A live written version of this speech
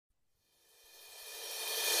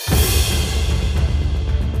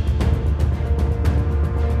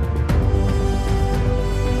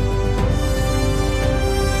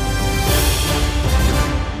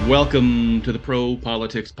Welcome to the Pro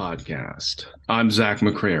Politics Podcast. I'm Zach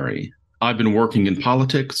McCrary. I've been working in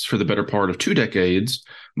politics for the better part of 2 decades,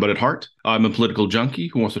 but at heart, I'm a political junkie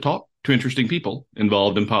who wants to talk to interesting people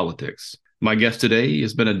involved in politics. My guest today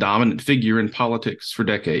has been a dominant figure in politics for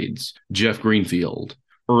decades, Jeff Greenfield.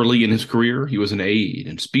 Early in his career, he was an aide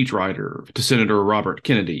and speechwriter to Senator Robert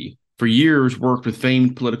Kennedy. For years, worked with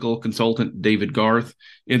famed political consultant David Garth,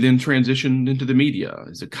 and then transitioned into the media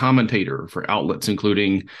as a commentator for outlets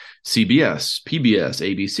including CBS, PBS,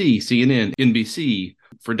 ABC, CNN, NBC.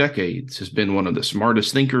 For decades, has been one of the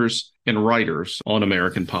smartest thinkers and writers on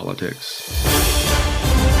American politics.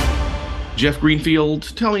 Jeff Greenfield,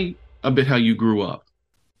 tell me a bit how you grew up.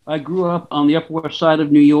 I grew up on the Upper West Side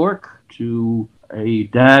of New York to a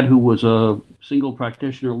dad who was a single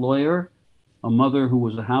practitioner lawyer, a mother who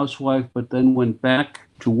was a housewife, but then went back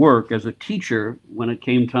to work as a teacher when it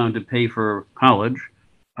came time to pay for college.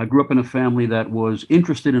 I grew up in a family that was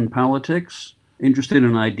interested in politics, interested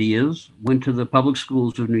in ideas, went to the public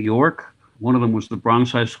schools of New York. One of them was the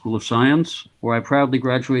Bronx High School of Science, where I proudly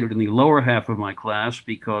graduated in the lower half of my class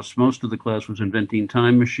because most of the class was inventing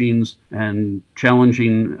time machines and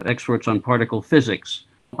challenging experts on particle physics.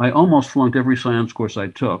 I almost flunked every science course I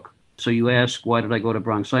took. So you ask, why did I go to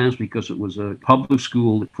Bronx Science? Because it was a public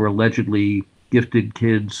school for allegedly gifted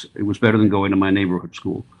kids. It was better than going to my neighborhood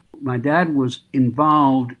school. My dad was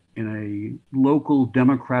involved in a local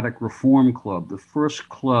Democratic Reform Club, the first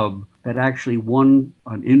club that actually won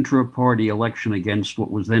an intra-party election against what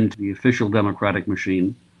was then the official Democratic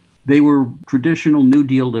machine. They were traditional New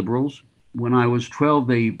Deal liberals. When I was 12,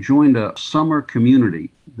 they joined a summer community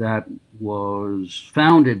that was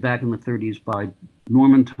founded back in the 30s by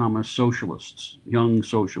Norman Thomas socialists, young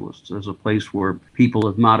socialists, as a place where people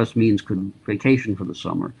of modest means could vacation for the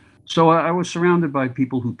summer. So I was surrounded by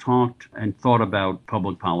people who talked and thought about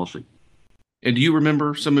public policy. And do you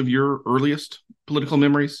remember some of your earliest political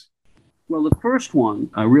memories? Well, the first one,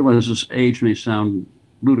 I realize this age may sound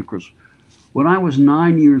ludicrous. When I was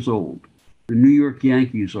 9 years old, the New York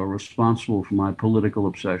Yankees are responsible for my political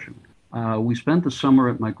obsession. We spent the summer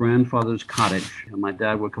at my grandfather's cottage, and my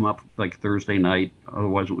dad would come up like Thursday night.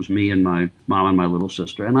 Otherwise, it was me and my mom and my little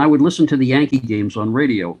sister. And I would listen to the Yankee games on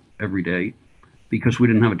radio every day because we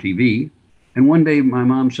didn't have a TV. And one day, my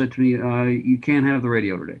mom said to me, you can't have the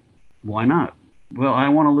radio today. Why not? Well, I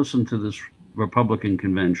want to listen to this Republican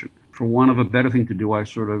convention. For want of a better thing to do, I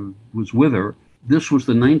sort of was with her. This was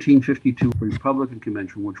the 1952 Republican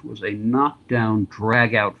convention, which was a knockdown,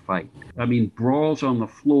 drag-out fight. I mean, brawls on the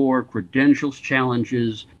floor, credentials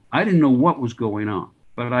challenges. I didn't know what was going on,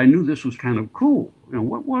 but I knew this was kind of cool. You know,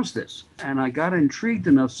 what was this? And I got intrigued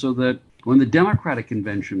enough so that when the Democratic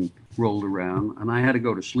convention rolled around and I had to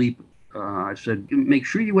go to sleep, I said, make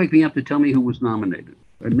sure you wake me up to tell me who was nominated.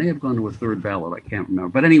 It may have gone to a third ballot. I can't remember.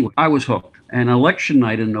 But anyway, I was hooked. And election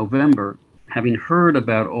night in November, having heard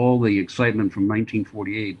about all the excitement from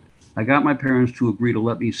 1948, I got my parents to agree to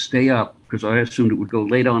let me stay up because I assumed it would go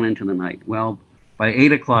late on into the night. Well, by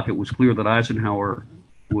 8 o'clock, it was clear that Eisenhower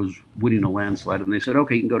was winning a landslide. And they said,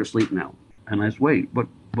 okay, you can go to sleep now. And I said, wait, but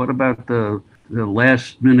what about the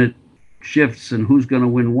last minute shifts and who's going to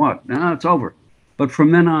win what? No, it's over. But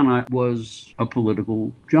from then on, I was a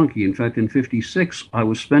political junkie. In fact, in 56, I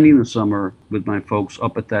was spending the summer with my folks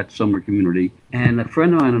up at that summer community. And a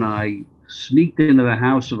friend of mine and I sneaked into the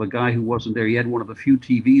house of a guy who wasn't there. He had one of the few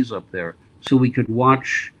TVs up there so we could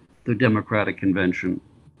watch the Democratic convention.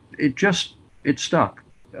 It stuck.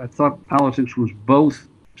 I thought politics was both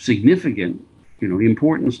significant,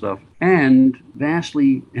 important stuff, and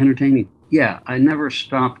vastly entertaining. Yeah, I never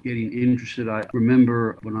stopped getting interested. I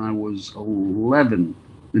remember when I was 11,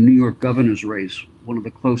 the New York governor's race, one of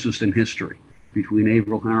the closest in history, between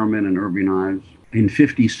Averell Harriman and Irving Ives. In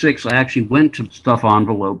 56, I actually went to stuff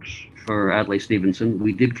envelopes for Adlai Stevenson.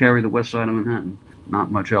 We did carry the west side of Manhattan,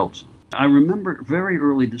 not much else. I remember very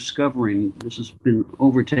early discovering, this has been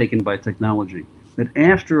overtaken by technology, that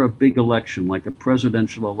after a big election, like a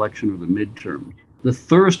presidential election or the midterms, the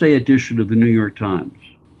Thursday edition of the New York Times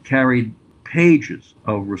carried pages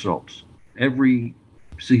of results, every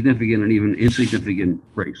significant and even insignificant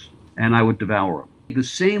race, and I would devour them. The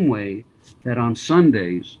same way that on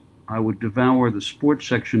Sundays, I would devour the sports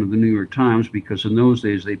section of the New York Times because in those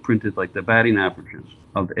days they printed like the batting averages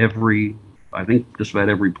of I think just about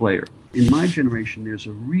every player. in my generation, there's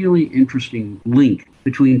a really interesting link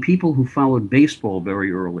between people who followed baseball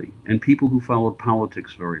very early and people who followed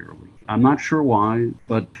politics very early. I'm not sure why,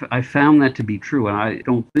 but I found that to be true. And I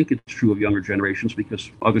don't think it's true of younger generations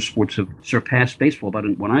because other sports have surpassed baseball.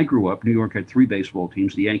 But when I grew up, New York had three baseball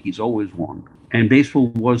teams. The Yankees always won. And baseball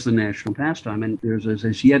was the national pastime. And there's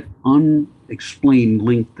as yet unexplained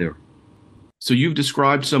link there. So you've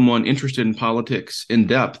described someone interested in politics in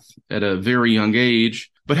depth at a very young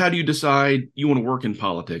age, but how do you decide you want to work in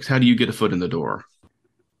politics? How do you get a foot in the door?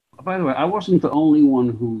 By the way, I wasn't the only one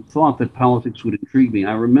who thought that politics would intrigue me.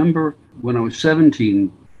 I remember when I was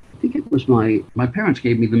 17, I think it was my parents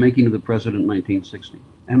gave me The Making of the President in 1960.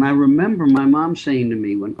 And I remember my mom saying to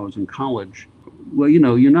me when I was in college, well,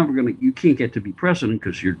 you can't get to be president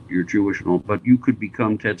because you're Jewish and all, but you could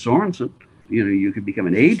become Ted Sorensen. You could become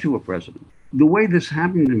an aide to a president. The way this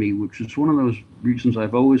happened to me, which is one of those reasons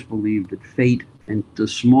I've always believed that fate and the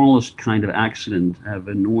smallest kind of accident have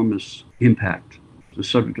enormous impact. It's the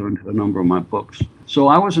subject of a number of my books. So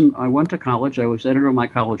I went to college. I was editor of my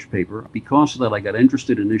college paper. Because of that, I got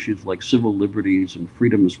interested in issues like civil liberties and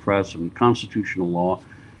freedom of press and constitutional law.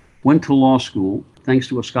 Went to law school. Thanks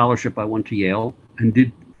to a scholarship, I went to Yale and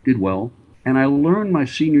did well. And I learned my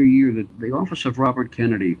senior year that the office of Robert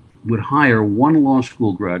Kennedy would hire one law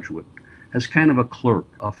school graduate as kind of a clerk,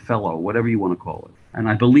 a fellow, whatever you want to call it. And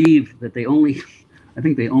I believe that I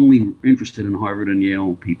think they only interested in Harvard and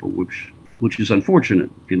Yale people, which is unfortunate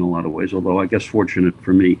in a lot of ways, although I guess fortunate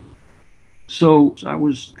for me. So I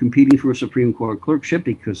was competing for a Supreme Court clerkship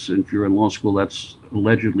because if you're in law school, that's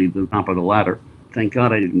allegedly the top of the ladder. Thank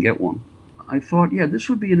God I didn't get one. I thought, yeah, this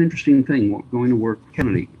would be an interesting thing, going to work with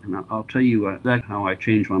Kennedy. And I'll tell you exactly how I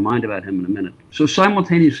changed my mind about him in a minute. So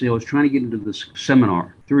simultaneously, I was trying to get into this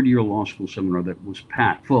seminar, third-year law school seminar that was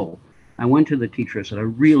packed full. I went to the teacher. I said, I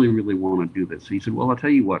really, really want to do this. He said, well, I'll tell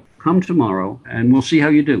you what, come tomorrow and we'll see how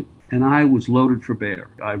you do. And I was loaded for bear.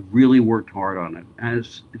 I really worked hard on it.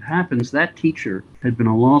 As it happens, that teacher had been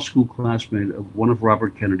a law school classmate of one of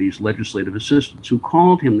Robert Kennedy's legislative assistants who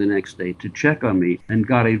called him the next day to check on me and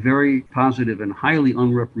got a very positive and highly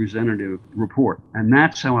unrepresentative report. And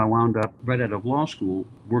that's how I wound up right out of law school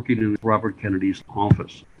working in Robert Kennedy's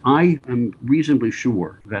office. I am reasonably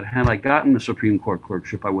sure that had I gotten the Supreme Court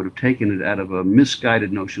clerkship, I would have taken it out of a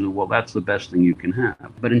misguided notion of, well, that's the best thing you can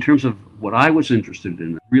have. But in terms of what I was interested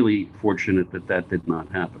in, really fortunate that did not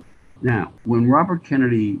happen. Now, when Robert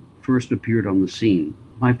Kennedy first appeared on the scene,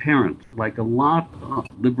 my parents, like a lot of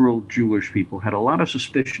liberal Jewish people, had a lot of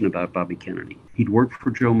suspicion about Bobby Kennedy. He'd worked for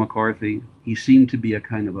Joe McCarthy. He seemed to be a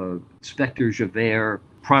kind of a Inspector Javert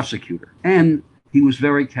prosecutor. And he was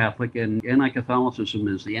very Catholic, and anti-Catholicism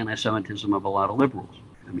is the anti-Semitism of a lot of liberals.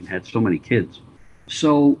 I mean, had so many kids.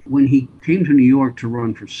 So when he came to New York to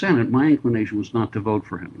run for Senate, my inclination was not to vote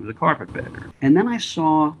for him. He was a carpetbagger. And then I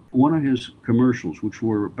saw one of his commercials, which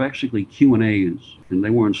were basically Q&As, and they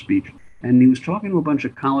weren't speech. And he was talking to a bunch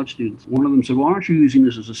of college students. One of them said, well, aren't you using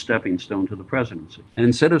this as a stepping stone to the presidency? And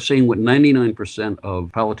instead of saying what 99%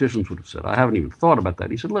 of politicians would have said, I haven't even thought about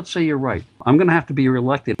that. He said, let's say you're right. I'm going to have to be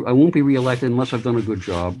reelected. I won't be reelected unless I've done a good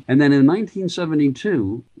job. And then in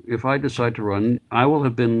 1972, if I decide to run, I will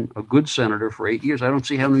have been a good senator for 8 years. I don't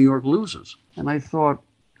see how New York loses. And I thought,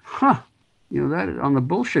 that on the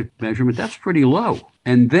bullshit measurement, that's pretty low.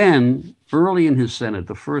 And then early in his Senate,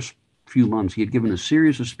 the first few months, he had given a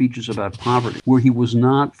series of speeches about poverty where he was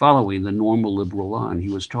not following the normal liberal line. He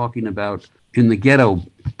was talking about in the ghetto,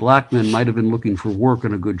 black men might have been looking for work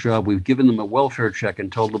and a good job. We've given them a welfare check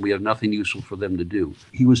and told them we have nothing useful for them to do.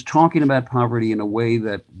 He was talking about poverty in a way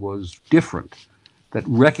that was different, that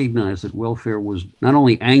recognized that welfare was not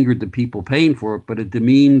only angered the people paying for it, but it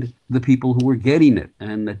demeaned the people who were getting it,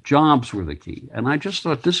 and that jobs were the key. And I just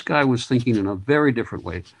thought this guy was thinking in a very different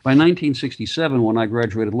way. By 1967, when I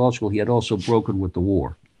graduated law school, he had also broken with the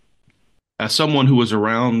war. As someone who was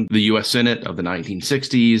around the U.S. Senate of the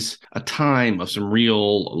 1960s, a time of some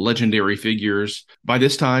real legendary figures, by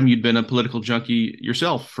this time you'd been a political junkie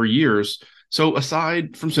yourself for years. So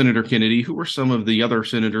aside from Senator Kennedy, who were some of the other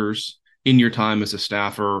senators in your time as a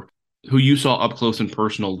staffer who you saw up close and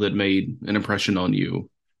personal that made an impression on you?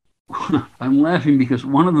 I'm laughing because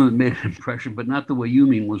one of them that made an impression, but not the way you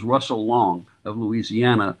mean, was Russell Long of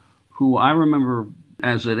Louisiana, who I remember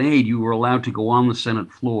as an aide, you were allowed to go on the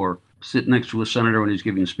Senate floor, sit next to a senator when he's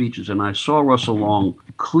giving speeches, and I saw Russell Long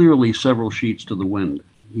clearly several sheets to the wind.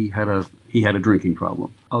 He had a drinking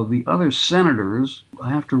problem. Of the other senators, I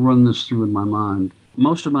have to run this through in my mind.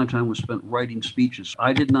 Most of my time was spent writing speeches.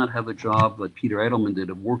 I did not have a job that Peter Edelman did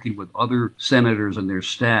of working with other senators and their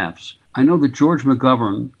staffs I know that George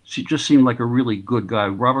McGovern just seemed like a really good guy.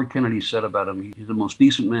 Robert Kennedy said about him, he's the most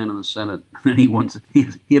decent man in the Senate. And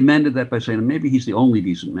he amended that by saying maybe he's the only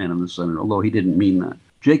decent man in the Senate, although he didn't mean that.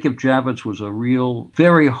 Jacob Javits was a real,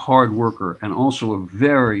 very hard worker and also a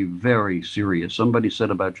very, very serious. Somebody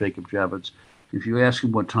said about Jacob Javits, if you ask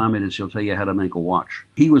him what time it is, he'll tell you how to make a watch.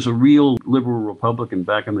 He was a real liberal Republican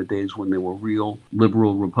back in the days when there were real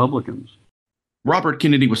liberal Republicans. Robert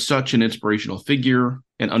Kennedy was such an inspirational figure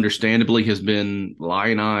and understandably has been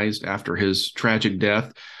lionized after his tragic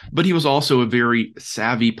death, but he was also a very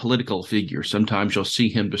savvy political figure. Sometimes you'll see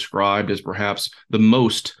him described as perhaps the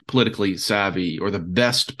most politically savvy or the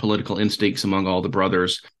best political instincts among all the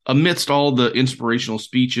brothers. Amidst all the inspirational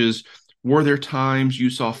speeches, were there times you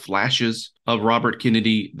saw flashes of Robert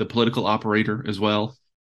Kennedy, the political operator, as well?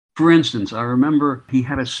 For instance, I remember he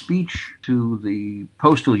had a speech to the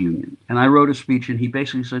postal union, and I wrote a speech, and he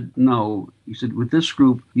basically said, no, he said, with this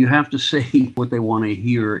group, you have to say what they want to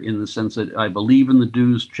hear in the sense that I believe in the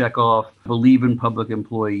dues check off, believe in public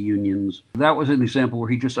employee unions. That was an example where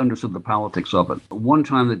he just understood the politics of it. One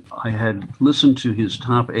time that I had listened to his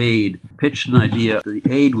top aide pitched an idea the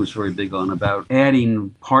aide was very big on about adding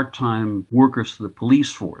part-time workers to the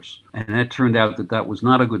police force. And that turned out that that was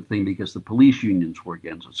not a good thing because the police unions were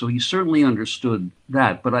against it. So he certainly understood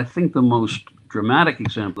that. But I think the most dramatic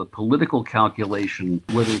example of political calculation,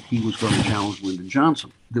 whether he was going to challenge Lyndon Johnson.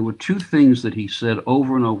 There were two things that he said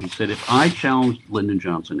over and over. He said, if I challenge Lyndon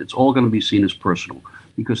Johnson, it's all going to be seen as personal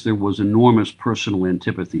because there was enormous personal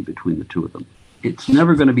antipathy between the two of them. It's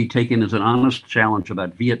never going to be taken as an honest challenge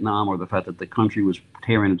about Vietnam or the fact that the country was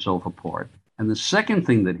tearing itself apart. And the second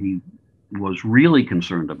thing that he was really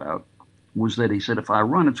concerned about was that he said, if I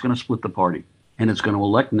run, it's going to split the party. And it's going to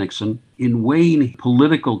elect Nixon. In weighing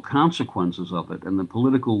political consequences of it and the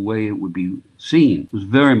political way it would be seen was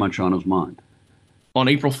very much on his mind. On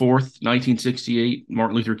April 4th, 1968,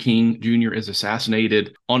 Martin Luther King Jr. is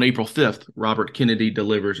assassinated. On April 5th, Robert Kennedy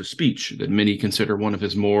delivers a speech that many consider one of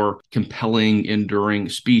his more compelling, enduring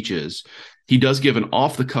speeches. He does give an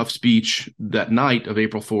off-the-cuff speech that night of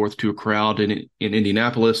April 4th to a crowd in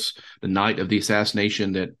Indianapolis, the night of the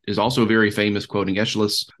assassination that is also very famous, quoting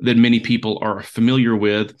Aeschylus, that many people are familiar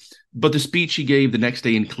with. But the speech he gave the next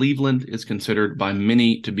day in Cleveland is considered by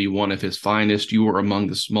many to be one of his finest. You were among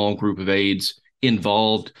the small group of aides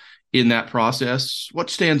involved in that process. What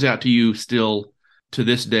stands out to you still to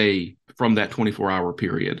this day from that 24-hour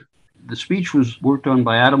period? The speech was worked on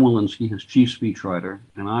by Adam Walensky, his chief speechwriter,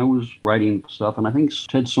 and I was writing stuff, and I think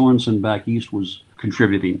Ted Sorensen back east was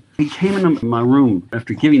contributing. He came into my room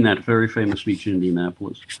after giving that very famous speech in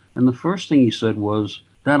Indianapolis, and the first thing he said was,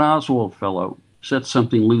 that Oswald fellow set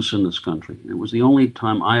something loose in this country. It was the only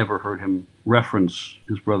time I ever heard him reference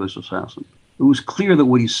his brother's assassin. It was clear that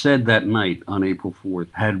what he said that night on April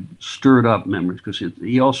 4th had stirred up memories because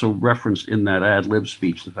he also referenced in that ad-lib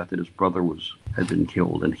speech the fact that his brother had been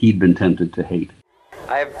killed and he'd been tempted to hate.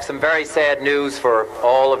 I have some very sad news for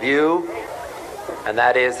all of you, and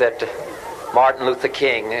that is that Martin Luther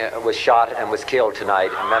King was shot and was killed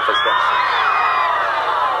tonight in Memphis.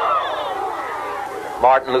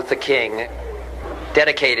 Martin Luther King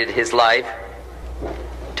dedicated his life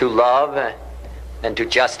to love and to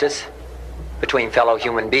justice between fellow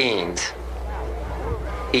human beings.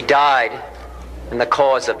 He died in the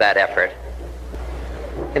cause of that effort.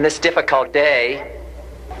 In this difficult day,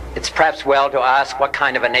 it's perhaps well to ask what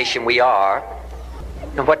kind of a nation we are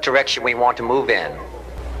and what direction we want to move in.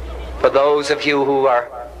 For those of you who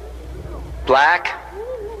are black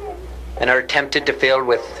and are tempted to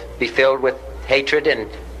be filled with hatred and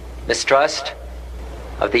mistrust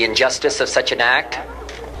of the injustice of such an act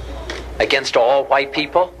against all white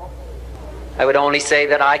people, I would only say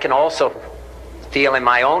that I can also feel in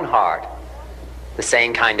my own heart the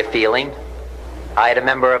same kind of feeling. I had a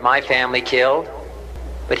member of my family killed,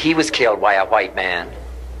 but he was killed by a white man.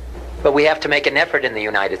 But we have to make an effort in the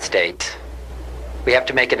United States. We have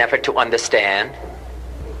to make an effort to understand,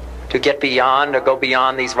 to get beyond or go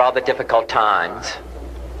beyond these rather difficult times.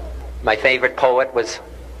 My favorite poet was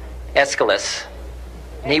Aeschylus.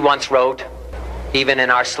 He once wrote, even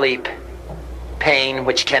in our sleep, pain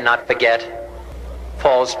which cannot forget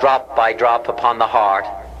falls drop by drop upon the heart,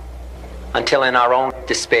 until in our own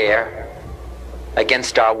despair,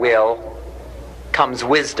 against our will, comes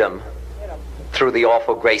wisdom through the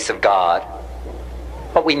awful grace of God.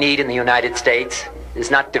 What we need in the United States is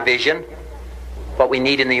not division. What we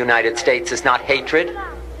need in the United States is not hatred.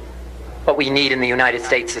 What we need in the United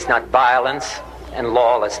States is not violence and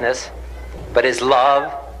lawlessness, but is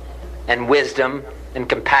love and wisdom and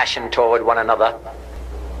compassion toward one another,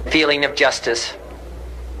 feeling of justice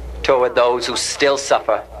toward those who still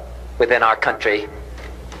suffer within our country,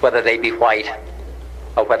 whether they be white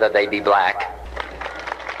or whether they be black.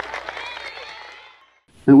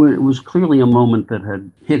 It was clearly a moment that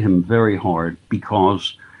had hit him very hard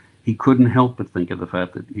because he couldn't help but think of the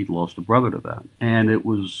fact that he'd lost a brother to that. And it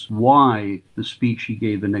was why the speech he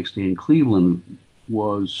gave the next day in Cleveland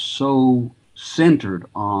was so centered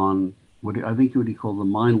on what he called the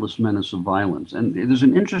mindless menace of violence. And there's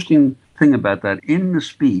an interesting thing about that. In the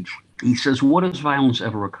speech, he says, "What has violence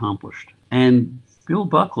ever accomplished?" And Bill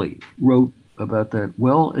Buckley wrote about that.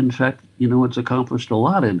 Well, in fact, it's accomplished a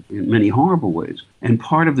lot in many horrible ways. And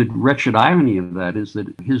part of the wretched irony of that is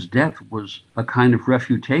that his death was a kind of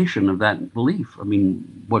refutation of that belief. I mean,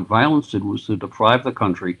 what violence did was to deprive the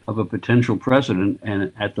country of a potential president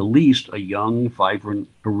and at the least a young, vibrant,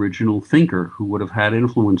 original thinker who would have had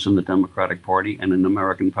influence in the Democratic Party and in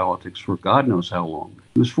American politics for God knows how long.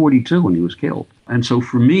 He was 42 when he was killed. And so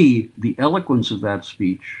for me, the eloquence of that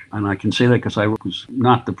speech, and I can say that because I was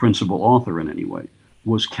not the principal author in any way,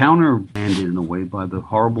 was countermanded in a way by the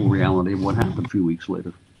horrible reality of what happened a few weeks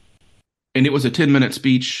later. And it was a 10-minute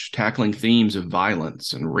speech tackling themes of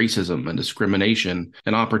violence and racism and discrimination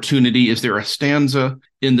and opportunity. Is there a stanza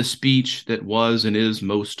in the speech that was and is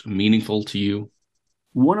most meaningful to you?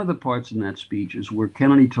 One of the parts in that speech is where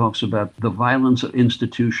Kennedy talks about the violence of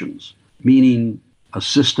institutions, meaning a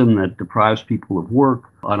system that deprives people of work,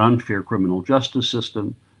 an unfair criminal justice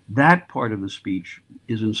system. That part of the speech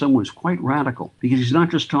is in some ways quite radical because he's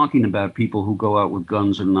not just talking about people who go out with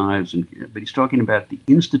guns and knives, but he's talking about the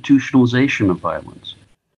institutionalization of violence.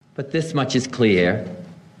 But this much is clear.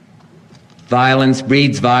 Violence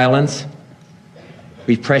breeds violence.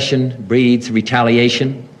 Repression breeds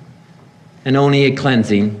retaliation. And only a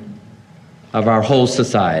cleansing of our whole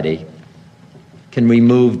society can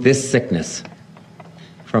remove this sickness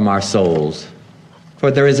from our souls.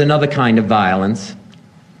 For there is another kind of violence,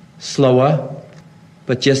 slower,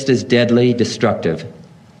 but just as deadly destructive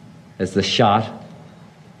as the shot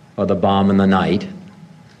or the bomb in the night.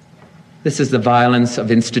 This is the violence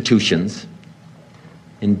of institutions,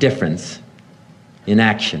 indifference,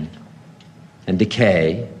 inaction, and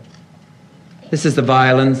decay. This is the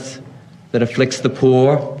violence that afflicts the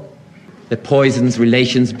poor, that poisons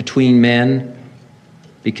relations between men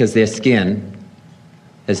because their skin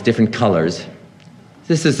has different colors.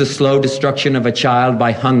 This is the slow destruction of a child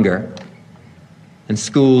by hunger, and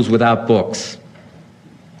schools without books,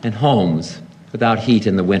 and homes without heat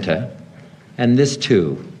in the winter. And this,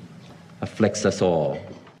 too, afflicts us all.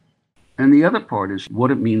 And the other part is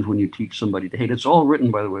what it means when you teach somebody to hate. It's all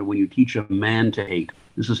written, by the way, when you teach a man to hate.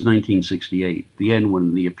 This is 1968, the end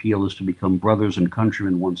when the appeal is to become brothers and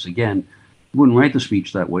countrymen once again. You wouldn't write the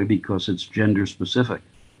speech that way because it's gender specific,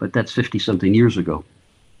 but that's 50-something years ago.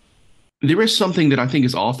 There is something that I think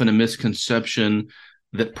is often a misconception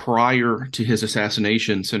that prior to his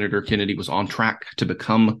assassination, Senator Kennedy was on track to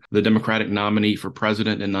become the Democratic nominee for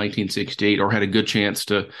president in 1968 or had a good chance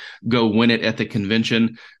to go win it at the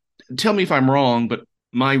convention. Tell me if I'm wrong, but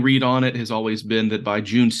my read on it has always been that by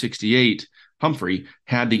June 68, Humphrey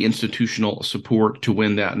had the institutional support to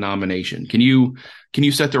win that nomination. Can you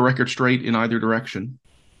set the record straight in either direction?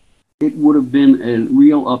 It would have been a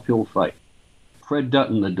real uphill fight. Fred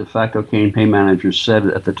Dutton, the de facto campaign manager, said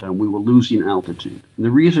at the time we were losing altitude. And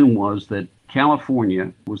the reason was that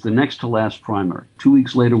California was the next to last primary. 2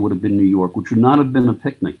 weeks later would have been New York, which would not have been a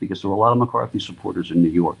picnic because there were a lot of McCarthy supporters in New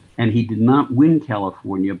York. And he did not win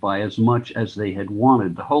California by as much as they had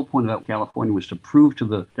wanted. The whole point about California was to prove to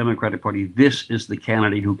the Democratic Party, this is the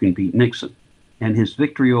candidate who can beat Nixon. And his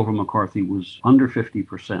victory over McCarthy was under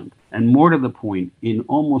 50%. And more to the point, in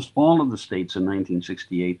almost all of the states in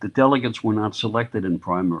 1968, the delegates were not selected in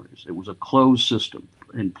primaries. It was a closed system.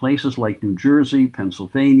 In places like New Jersey,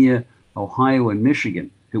 Pennsylvania, Ohio, and Michigan,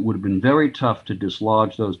 it would have been very tough to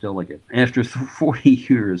dislodge those delegates. After 40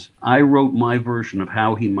 years, I wrote my version of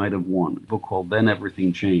how he might have won, a book called Then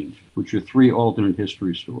Everything Changed, which are 3 alternate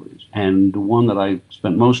history stories. And the one that I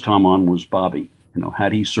spent most time on was Bobby,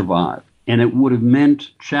 had he survived. And it would have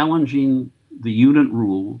meant challenging the unit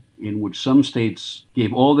rule in which some states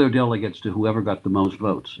gave all their delegates to whoever got the most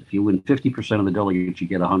votes. If you win 50% of the delegates, you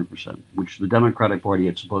get 100%, which the Democratic Party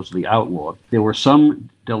had supposedly outlawed. There were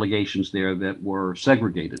some delegations there that were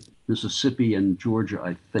segregated, Mississippi and Georgia,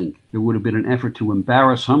 I think. There would have been an effort to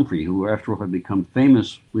embarrass Humphrey, who after all had become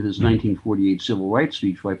famous with his 1948 civil rights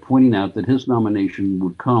speech by pointing out that his nomination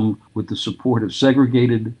would come with the support of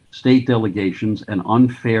segregated state delegations and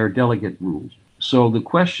unfair delegate rules. So the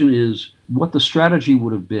question is, what the strategy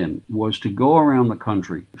would have been was to go around the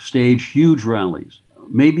country, stage huge rallies,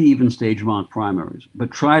 maybe even stage mock primaries,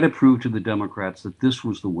 but try to prove to the Democrats that this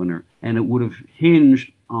was the winner. And it would have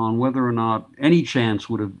hinged on whether or not any chance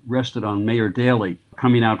would have rested on Mayor Daley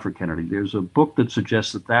coming out for Kennedy. There's a book that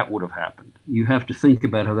suggests that that would have happened. You have to think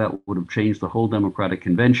about how that would have changed the whole Democratic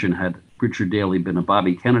convention had Richard Daley been a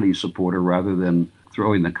Bobby Kennedy supporter rather than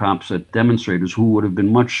throwing the cops at demonstrators who would have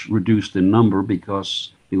been much reduced in number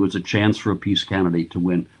because it was a chance for a peace candidate to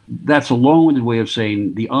win. That's a long-winded way of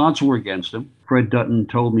saying the odds were against him. Fred Dutton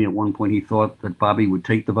told me at one point he thought that Bobby would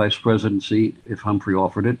take the vice presidency if Humphrey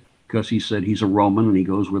offered it, because he said he's a Roman and he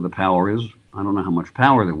goes where the power is. I don't know how much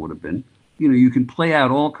power there would have been. You know, you can play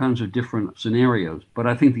out all kinds of different scenarios, but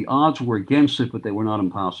I think the odds were against it, but they were not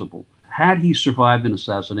impossible. Had he survived an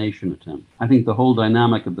assassination attempt, I think the whole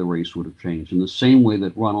dynamic of the race would have changed in the same way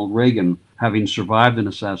that Ronald Reagan, having survived an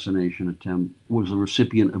assassination attempt, was the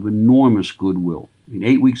recipient of enormous goodwill. I mean,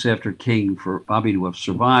 8 weeks after King, for Bobby to have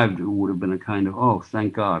survived, it would have been a kind of, oh,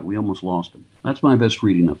 thank God, we almost lost him. That's my best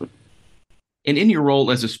reading of it. And in your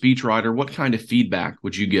role as a speechwriter, what kind of feedback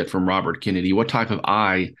would you get from Robert Kennedy? What type of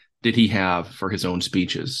eye did he have for his own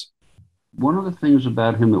speeches? One of the things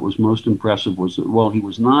about him that was most impressive was that, while he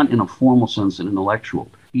was not in a formal sense an intellectual,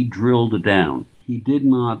 he drilled it down. He did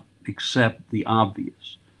not accept the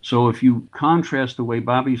obvious. So if you contrast the way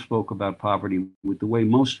Bobby spoke about poverty with the way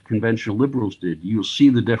most conventional liberals did, you'll see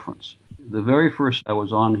the difference. The very first I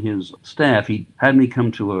was on his staff, he had me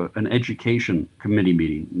come to an education committee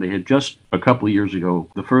meeting. They had just a couple of years ago,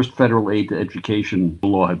 the first federal aid to education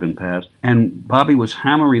law had been passed. And Bobby was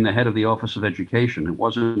hammering the head of the Office of Education, it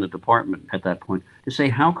wasn't a department at that point, to say,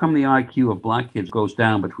 how come the IQ of black kids goes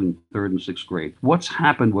down between third and sixth grade? What's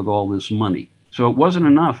happened with all this money? So it wasn't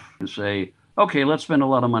enough to say, okay, let's spend a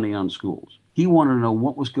lot of money on schools. He wanted to know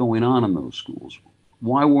what was going on in those schools.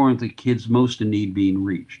 Why weren't the kids most in need being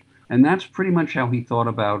reached? And that's pretty much how he thought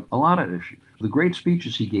about a lot of issues. The great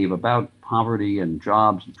speeches he gave about poverty and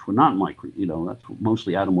jobs, which were not that's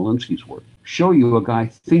mostly Adam Walensky's work, show you a guy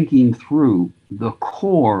thinking through the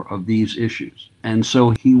core of these issues. And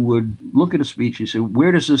so he would look at a speech, he'd say,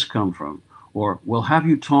 where does this come from? Or, well, have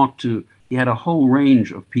you talked to... He had a whole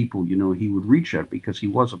range of people, he would reach out because he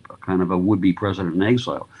was a kind of a would-be president in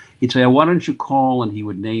exile. He'd say, why don't you call? And he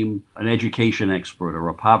would name an education expert or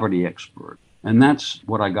a poverty expert. And that's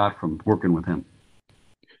what I got from working with him.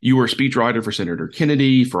 You were a speechwriter for Senator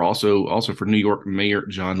Kennedy, for also for New York Mayor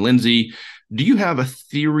John Lindsay. Do you have a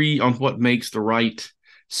theory on what makes the right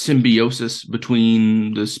symbiosis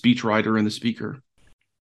between the speechwriter and the speaker?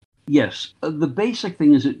 Yes. The basic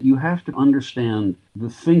thing is that you have to understand the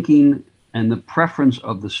thinking and the preference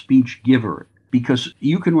of the speech giver, because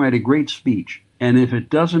you can write a great speech, and if it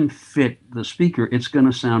doesn't fit the speaker, it's going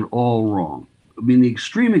to sound all wrong. I mean, the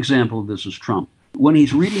extreme example of this is Trump. When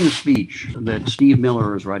he's reading a speech that Steve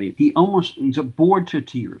Miller is writing, he's bored to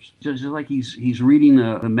tears. Just like he's reading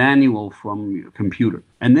a manual from a computer.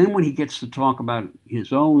 And then when he gets to talk about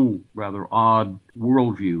his own rather odd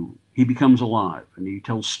worldview, he becomes alive and he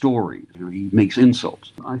tells stories. He makes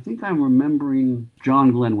insults. I think I'm remembering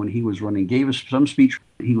John Glenn when he was running, gave us some speech.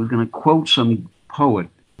 He was going to quote some poet.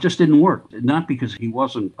 It just didn't work. Not because he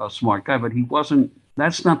wasn't a smart guy, but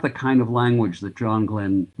that's not the kind of language that John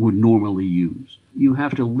Glenn would normally use. You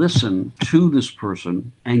have to listen to this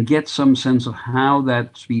person and get some sense of how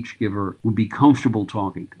that speech giver would be comfortable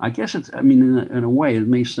talking. I guess in a way, it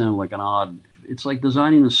may sound like it's like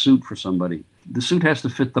designing a suit for somebody. The suit has to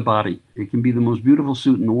fit the body. It can be the most beautiful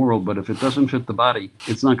suit in the world, but if it doesn't fit the body,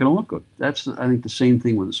 it's not going to look good. That's, I think, the same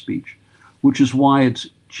thing with a speech, which is why it's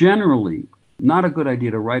generally not a good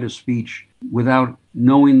idea to write a speech without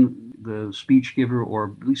knowing the speech giver,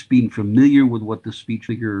 or at least being familiar with what the speech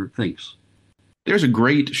giver thinks. There's a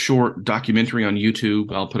great short documentary on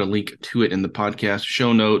YouTube. I'll put a link to it in the podcast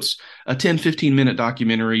show notes. A 10-15-minute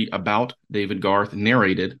documentary about David Garth,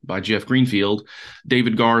 narrated by Jeff Greenfield.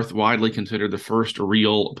 David Garth, widely considered the first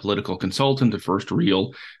real political consultant, the first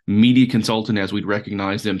real media consultant as we'd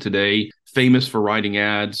recognize them today. Famous for writing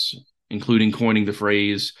ads, including coining the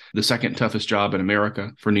phrase, the second toughest job in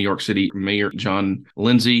America, for New York City Mayor John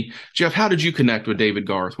Lindsay. Jeff, how did you connect with David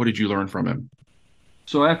Garth? What did you learn from him?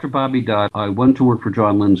 So after Bobby died, I went to work for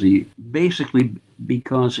John Lindsay, basically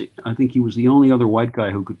because I think he was the only other white guy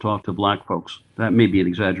who could talk to black folks. That may be an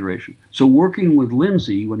exaggeration. So working with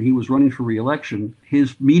Lindsay, when he was running for re-election,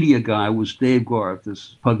 his media guy was Dave Garth,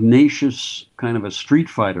 this pugnacious kind of a street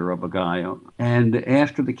fighter of a guy. And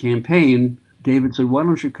after the campaign, David said, why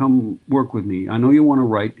don't you come work with me? I know you want to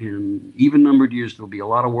write. In even-numbered years, there'll be a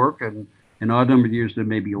lot of work, and in odd-numbered years, there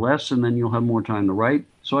may be less, and then you'll have more time to write.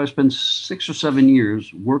 So I spent 6 or 7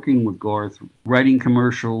 years working with Garth, writing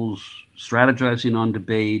commercials, strategizing on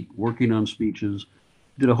debate, working on speeches.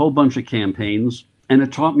 did a whole bunch of campaigns, and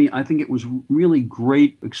it taught me, I think it was really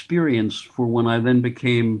great experience for when I then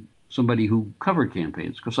became somebody who covered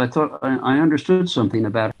campaigns, because I thought I understood something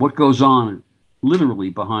about what goes on literally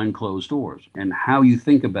behind closed doors and how you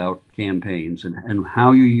think about campaigns and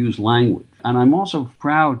how you use language. And I'm also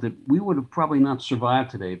proud that we would have probably not survived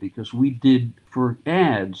today because we did, for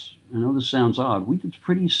ads, I know this sounds odd, we did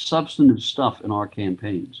pretty substantive stuff in our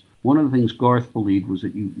campaigns. One of the things Garth believed was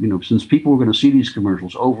that since people were going to see these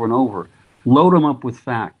commercials over and over, load them up with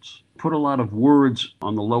facts, put a lot of words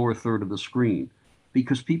on the lower third of the screen,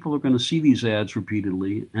 because people are going to see these ads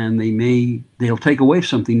repeatedly and they'll take away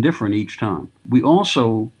something different each time. We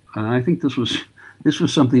also, and I think this was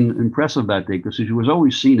something impressive about Dick, because he was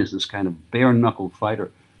always seen as this kind of bare-knuckled fighter.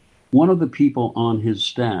 One of the people on his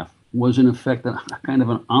staff was in effect a kind of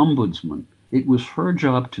an ombudsman. It was her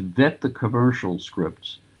job to vet the commercial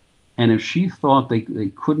scripts, and if she thought they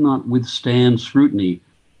could not withstand scrutiny,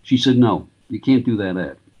 she said, no, you can't do that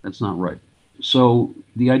ad. That's not right. So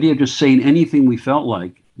the idea of just saying anything we felt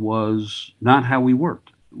like was not how we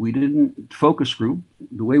worked. We didn't focus group.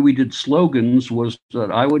 The way we did slogans was that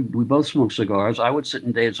we both smoked cigars. I would sit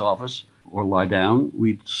in Dave's office or lie down.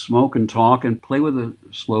 We'd smoke and talk and play with a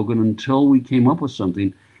slogan until we came up with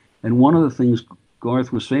something. And one of the things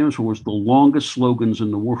Garth was famous for was the longest slogans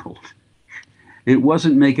in the world. It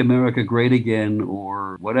wasn't Make America Great Again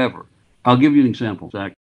or whatever. I'll give you an example,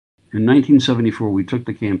 Zach. In 1974, we took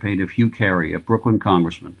the campaign of Hugh Carey, a Brooklyn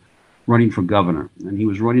congressman, running for governor, and he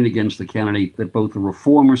was running against the candidate that both the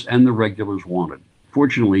reformers and the regulars wanted.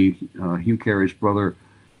 Fortunately, Hugh Carey's brother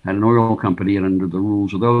had an oil company, and under the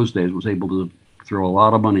rules of those days was able to throw a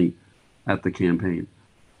lot of money at the campaign.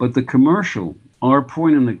 But the commercial, our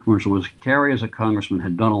point in the commercial was Carey as a congressman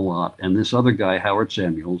had done a lot, and this other guy, Howard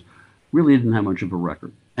Samuels, really didn't have much of a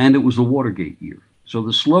record. And it was the Watergate year. So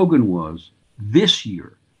the slogan was, this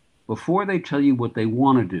year, before they tell you what they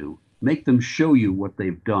want to do, make them show you what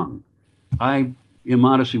they've done. I,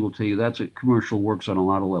 immodestly, will tell you that's a commercial works on a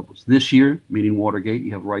lot of levels. This year, meaning Watergate,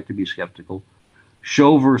 you have a right to be skeptical.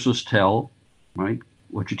 Show versus tell, right?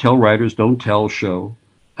 What you tell writers, don't tell, show.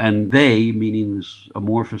 And they, meaning this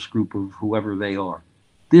amorphous group of whoever they are.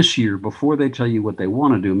 This year, before they tell you what they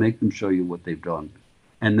want to do, make them show you what they've done.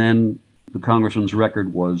 And then the congressman's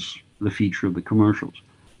record was the feature of the commercials.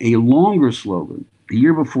 A longer slogan. The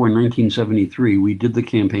year before, in 1973, we did the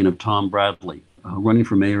campaign of Tom Bradley, running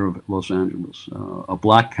for mayor of Los Angeles, a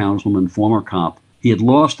black councilman, former cop. He had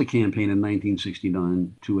lost the campaign in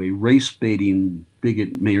 1969 to a race-baiting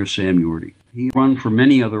bigot, Mayor Sam Yorty. He run for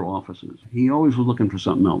many other offices. He always was looking for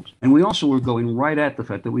something else. And we also were going right at the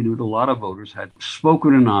fact that we knew that a lot of voters had,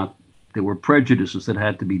 spoken or not, there were prejudices that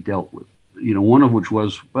had to be dealt with. One of which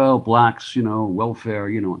was, well, blacks, welfare,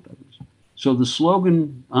 you know what that is. So the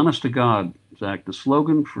slogan, honest to God, Zach, the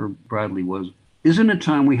slogan for Bradley was, isn't it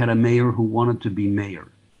time we had a mayor who wanted to be mayor?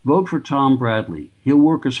 Vote for Tom Bradley. He'll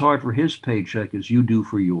work as hard for his paycheck as you do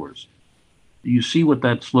for yours. You see what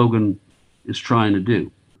that slogan is trying to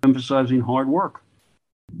do, emphasizing hard work.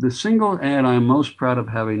 The single ad I'm most proud of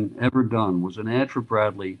having ever done was an ad for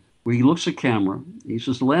Bradley where he looks at camera. He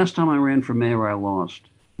says, the last time I ran for mayor, I lost.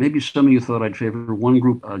 Maybe some of you thought I'd favor one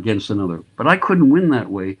group against another, but I couldn't win that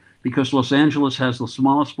way because Los Angeles has the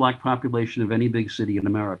smallest black population of any big city in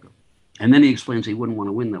America. And then he explains he wouldn't want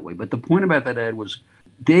to win that way. But the point about that ad was,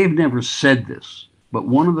 Dave never said this, but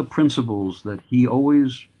one of the principles that he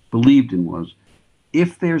always believed in was,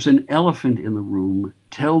 if there's an elephant in the room,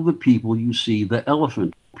 tell the people you see the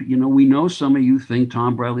elephant. We know some of you think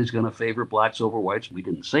Tom Bradley's going to favor blacks over whites. We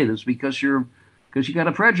didn't say this because you got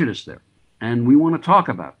a prejudice there. And we want to talk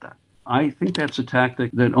about that. I think that's a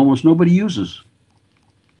tactic that almost nobody uses.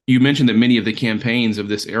 You mentioned that many of the campaigns of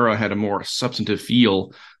this era had a more substantive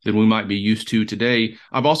feel than we might be used to today.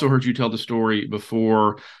 I've also heard you tell the story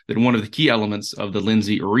before that one of the key elements of the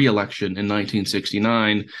Lindsay re-election in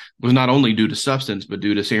 1969 was not only due to substance, but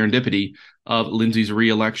due to serendipity of Lindsay's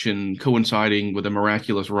re-election coinciding with a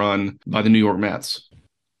miraculous run by the New York Mets.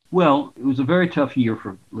 Well, it was a very tough year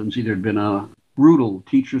for Lindsay. There'd been a brutal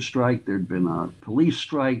teacher strike. There'd been a police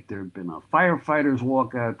strike. There'd been a firefighters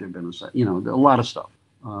walkout. There'd been a lot of stuff.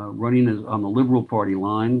 Running on the Liberal Party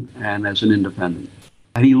line and as an independent.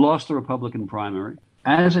 And he lost the Republican primary.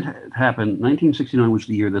 As it happened, 1969 was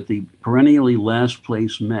the year that the perennially last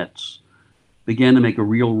place Mets began to make a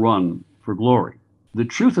real run for glory. The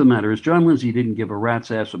truth of the matter is John Lindsay didn't give a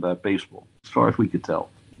rat's ass about baseball, as far as we could tell.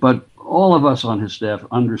 But all of us on his staff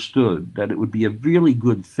understood that it would be a really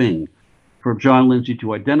good thing for John Lindsay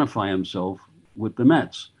to identify himself with the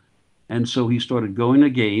Mets. And so he started going to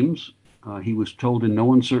games. He was told in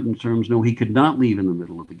no uncertain terms, no, he could not leave in the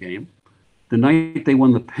middle of the game. The night they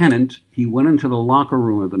won the pennant, he went into the locker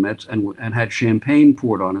room of the Mets and had champagne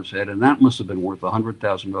poured on his head, and that must have been worth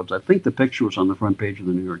 $100,000. I think the picture was on the front page of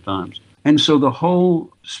the New York Times. And so the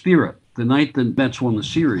whole spirit, the night the Mets won the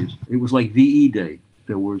series, it was like VE Day.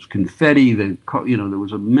 There was confetti, there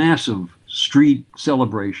was a massive street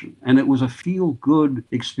celebration. And it was a feel-good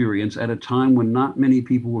experience at a time when not many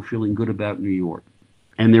people were feeling good about New York.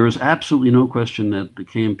 And there is absolutely no question that the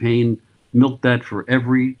campaign milked that for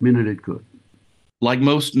every minute it could. Like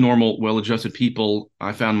most normal, well-adjusted people,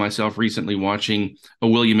 I found myself recently watching a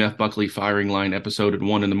William F. Buckley firing line episode at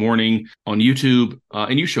 1 a.m. on YouTube,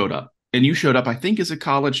 and you showed up. And you showed up, I think, as a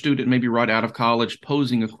college student, maybe right out of college,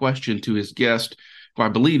 posing a question to his guest, who I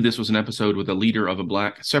believe this was an episode with a leader of a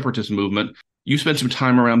Black separatist movement. You spent some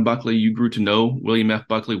time around Buckley. You grew to know William F.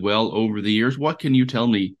 Buckley well over the years. What can you tell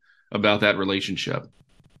me about that relationship?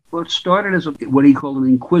 Well, it started as what he called an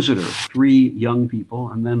inquisitor, 3 young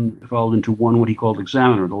people, and then evolved into one what he called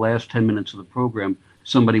examiner. The last 10 minutes of the program,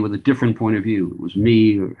 somebody with a different point of view. It was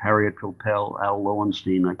me, or Harriet Kopel, Al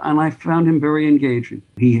Lowenstein, and I found him very engaging.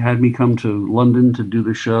 He had me come to London to do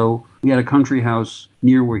the show. We had a country house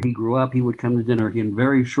near where he grew up. He would come to dinner. And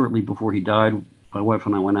very shortly before he died, my wife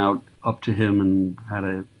and I went out up to him and had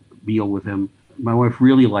a meal with him. My wife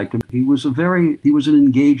really liked him. He was an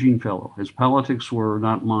engaging fellow. His politics were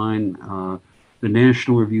not mine. The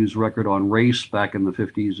National Review's record on race back in the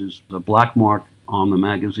 50s is a black mark on the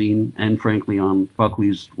magazine and, frankly, on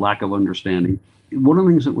Buckley's lack of understanding. One of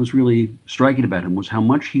the things that was really striking about him was how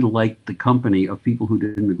much he liked the company of people who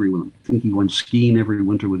didn't agree with him. I think he went skiing every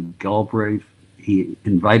winter with Galbraith. He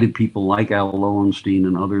invited people like Al Lowenstein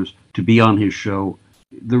and others to be on his show.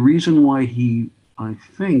 The reason why he, I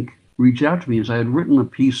think, reached out to me is I had written a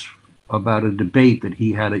piece about a debate that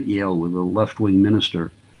he had at Yale with a left-wing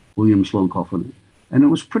minister, William Sloane Coughlin. And it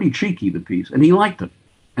was pretty cheeky, the piece, and he liked it.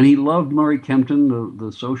 And he loved Murray Kempton,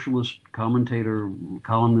 the socialist commentator,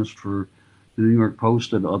 columnist for the New York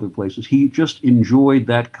Post and other places. He just enjoyed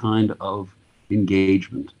that kind of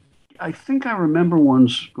engagement. I think I remember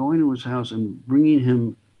once going to his house and bringing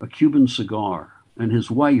him a Cuban cigar. And his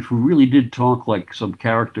wife, who really did talk like some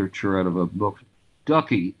caricature out of a book,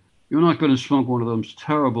 "Ducky, you're not going to smoke one of those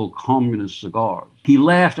terrible communist cigars." He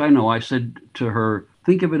laughed. I know. I said to her,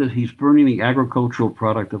 think of it as he's burning the agricultural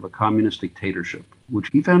product of a communist dictatorship, which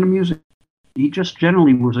he found amusing. He just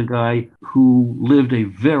generally was a guy who lived a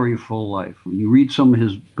very full life. When you read some of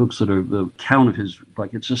his books that are the account of his,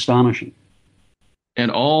 it's astonishing. And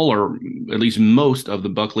all, or at least most, of the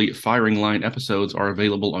Buckley firing line episodes are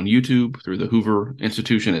available on YouTube through the Hoover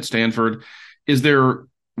Institution at Stanford. Is there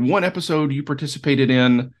one episode you participated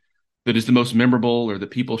in that is the most memorable, or that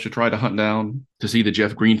people should try to hunt down to see the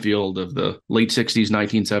Jeff Greenfield of the late 60s,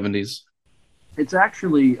 1970s? It's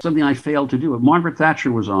actually something I failed to do. Margaret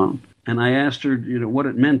Thatcher was on, and I asked her, what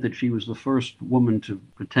it meant that she was the first woman to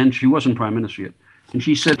pretend she wasn't prime minister yet. And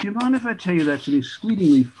she said, "Do you mind if I tell you that's an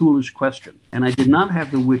exceedingly foolish question?" And I did not have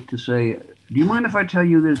the wit to say, "Do you mind if I tell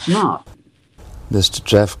you that it's not?" Mr.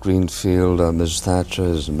 Jeff Greenfield, Ms. Thatcher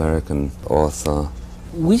is an American author.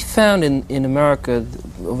 We found in America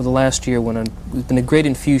over the last year when there's been a great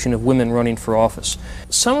infusion of women running for office,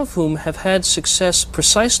 some of whom have had success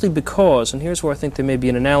precisely because, and here's where I think there may be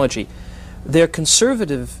an analogy, their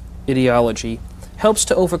conservative ideology helps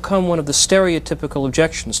to overcome one of the stereotypical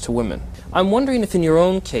objections to women. I'm wondering if in your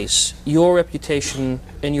own case, your reputation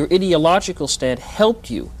and your ideological stand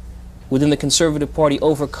helped you within the Conservative Party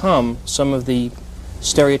overcome some of the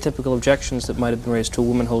stereotypical objections that might have been raised to a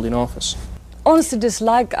woman holding office. Honestly,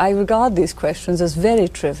 I regard these questions as very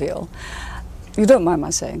trivial. You don't mind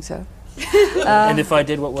my saying so. And if I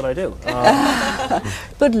did, what would I do?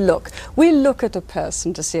 But look, we look at a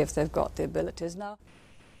person to see if they've got the abilities. Now.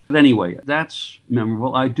 But anyway, that's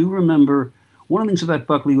memorable. I do remember one of the things about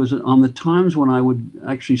Buckley was that on the times when I would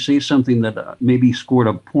actually say something that maybe scored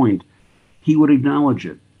a point, he would acknowledge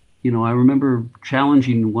it. I remember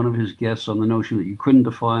challenging one of his guests on the notion that you couldn't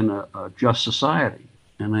define a just society.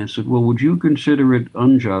 And I said, well, would you consider it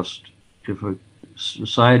unjust if a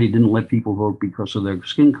society didn't let people vote because of their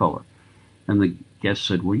skin color? And the guest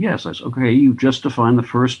said, well, yes. I said, okay, you just defined the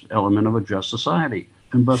first element of a just society.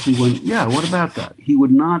 And Buckley went, yeah, what about that? He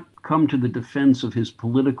would not come to the defense of his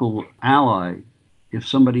political ally if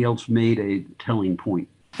somebody else made a telling point.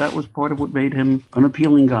 That was part of what made him an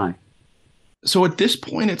appealing guy. So at this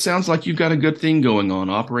point, it sounds like you've got a good thing going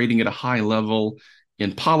on, operating at a high level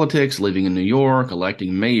in politics, living in New York,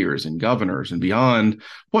 electing mayors and governors and beyond.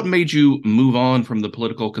 What made you move on from the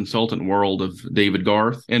political consultant world of David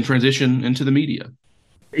Garth and transition into the media?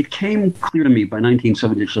 It came clear to me by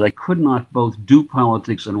 1976 that I could not both do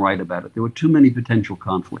politics and write about it. There were too many potential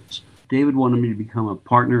conflicts. David wanted me to become a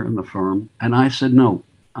partner in the firm, and I said no.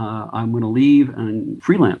 I'm going to leave and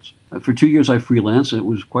freelance. For 2 years, I freelanced, and it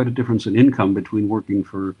was quite a difference in income between working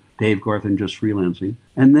for Dave Garth and just freelancing.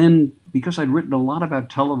 And then, because I'd written a lot about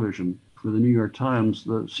television for the New York Times,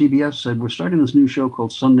 the CBS said, we're starting this new show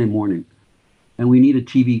called Sunday Morning, and we need a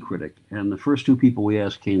TV critic. And the first two people we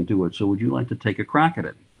asked can't do it, so would you like to take a crack at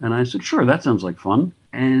it? And I said, sure, that sounds like fun.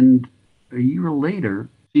 And a year later,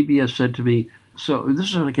 CBS said to me, so this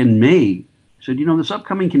is like in May, said, this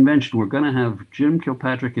upcoming convention, we're going to have Jim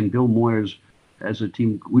Kilpatrick and Bill Moyers as a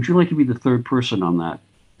team. Would you like to be the third person on that?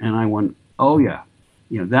 And I went, oh, yeah.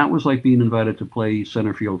 That was like being invited to play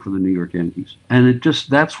center field for the New York Yankees. And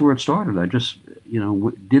that's where it started. I just,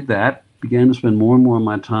 did that, began to spend more and more of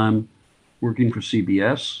my time working for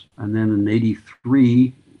CBS. And then in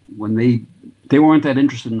 83, when they weren't that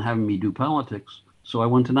interested in having me do politics, so I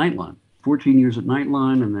went to Nightline. 14 years at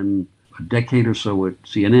Nightline, and then a decade or so at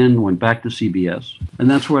CNN, went back to CBS,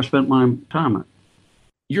 and that's where I spent my time at.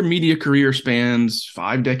 Your media career spans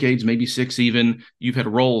 5 decades, maybe 6 even. You've had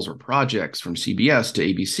roles or projects from CBS to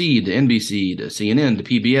ABC to NBC to CNN to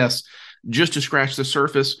PBS. Just to scratch the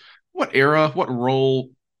surface, what era, what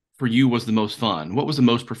role for you was the most fun? What was the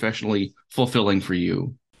most professionally fulfilling for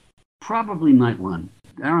you? Probably Nightline.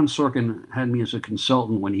 Aaron Sorkin had me as a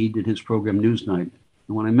consultant when he did his program Newsnight.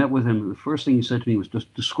 And when I met with him, the first thing he said to me was,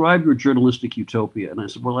 just describe your journalistic utopia. And I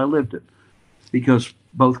said, well, I lived it. Because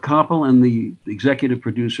both Koppel and the executive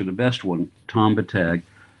producer, the best one, Tom Battag,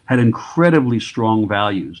 had incredibly strong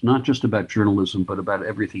values, not just about journalism, but about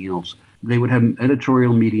everything else. They would have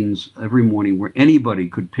editorial meetings every morning where anybody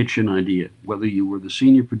could pitch an idea, whether you were the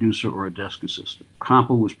senior producer or a desk assistant.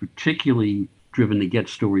 Koppel was particularly driven to get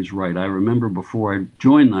stories right. I remember before I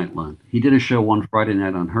joined Nightline, he did a show one Friday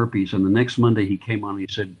night on herpes, and the next Monday he came on and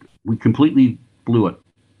he said, we completely blew it.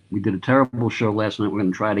 We did a terrible show last night. We're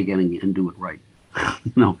going to try it again and do it right.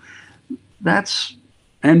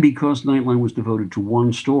 And because Nightline was devoted to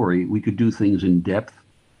one story, we could do things in depth.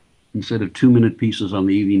 Instead of 2-minute pieces on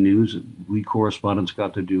the evening news, we correspondents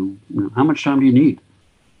got to do, how much time do you need?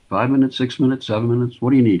 5 minutes, 6 minutes, 7 minutes?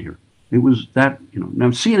 What do you need here? It was that, Now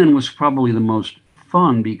CNN was probably the most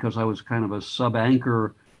fun because I was kind of a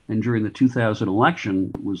sub-anchor, and during the 2000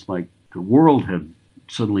 election, it was like the world had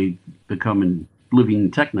suddenly become in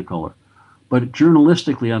living Technicolor. But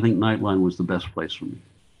journalistically, I think Nightline was the best place for me.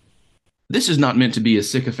 This is not meant to be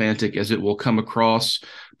as sycophantic as it will come across,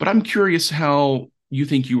 but I'm curious how you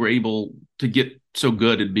think you were able to get so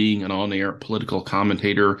good at being an on-air political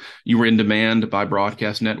commentator. You were in demand by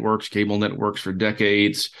broadcast networks, cable networks for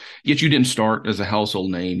decades, yet you didn't start as a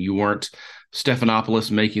household name. You weren't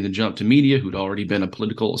Stephanopoulos making the jump to media, who'd already been a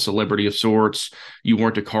political celebrity of sorts. You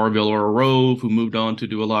weren't a Carville or a Rove, who moved on to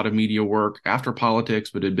do a lot of media work after politics,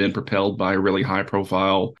 but had been propelled by a really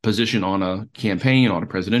high-profile position on a campaign, on a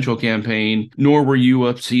presidential campaign. Nor were you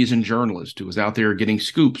a seasoned journalist who was out there getting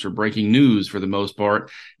scoops or breaking news for the most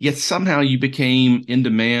part. Yet somehow you became in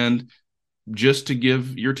demand just to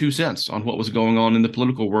give your 2 cents on what was going on in the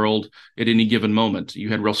political world at any given moment. You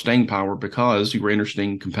had real staying power because you were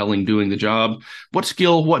interesting, compelling, doing the job. What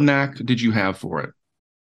skill, what knack did you have for it?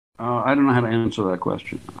 I don't know how to answer that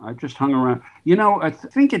question. I just hung around. I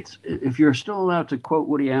think it's, if you're still allowed to quote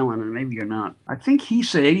Woody Allen, and maybe you're not, I think he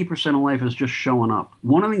said 80% of life is just showing up.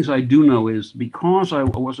 One of the things I do know is because I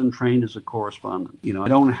wasn't trained as a correspondent, I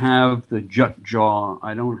don't have the jut jaw.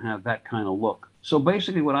 I don't have that kind of look. So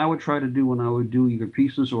basically what I would try to do when I would do either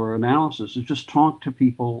pieces or analysis is just talk to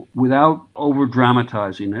people without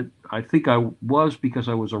over-dramatizing it. I think I was, because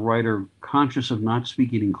I was a writer, conscious of not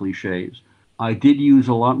speaking in cliches. I did use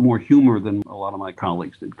a lot more humor than a lot of my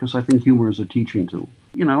colleagues did, because I think humor is a teaching tool.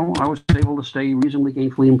 I was able to stay reasonably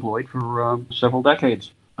gainfully employed for several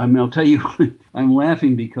decades. I'll tell you, I'm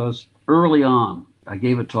laughing because early on, I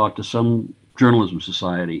gave a talk to some journalism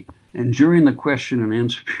society, and during the question and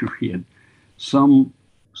answer period,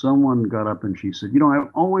 someone got up and she said,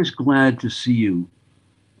 I'm always glad to see you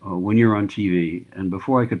when you're on TV. And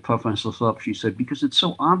before I could puff myself up, she said, because it's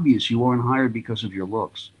so obvious you weren't hired because of your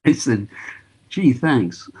looks. I said, gee,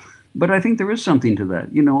 thanks. But I think there is something to that.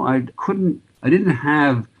 I didn't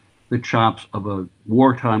have the chops of a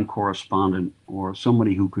wartime correspondent or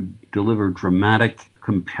somebody who could deliver dramatic,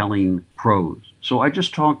 compelling prose. So I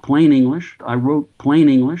just talked plain English. I wrote plain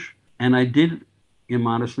English, and I did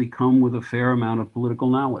immodestly come with a fair amount of political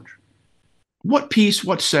knowledge. What piece,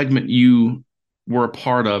 what segment you were a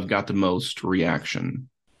part of got the most reaction?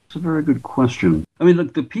 It's a very good question. I mean,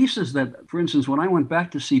 the pieces that, for instance, when I went back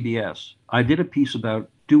to CBS, I did a piece about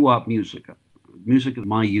doo-wop music. music of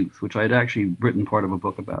my youth, which I'd actually written part of a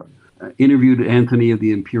book about. Interviewed Anthony of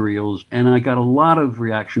the Imperials, and I got a lot of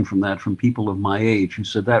reaction from that from people of my age who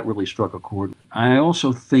said that really struck a chord. I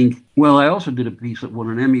also did a piece that won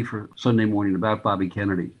an Emmy for Sunday Morning about Bobby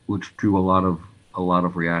Kennedy, which drew a lot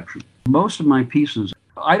of reaction. Most of my pieces,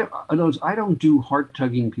 I don't do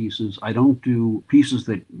heart-tugging pieces. I don't do pieces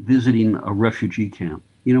that visiting a refugee camp.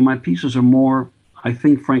 My pieces are more, I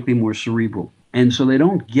think, frankly, more cerebral. And so they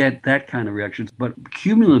don't get that kind of reaction. But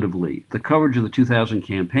cumulatively, the coverage of the 2000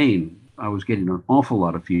 campaign, I was getting an awful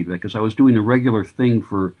lot of feedback because I was doing a regular thing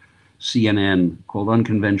for CNN called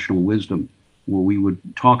Unconventional Wisdom, where we would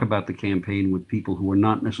talk about the campaign with people who were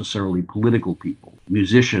not necessarily political people,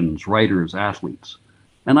 musicians, writers, athletes.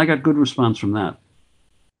 And I got good response from that.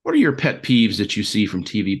 What are your pet peeves that you see from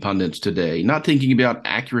TV pundits today? Not thinking about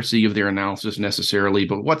accuracy of their analysis necessarily,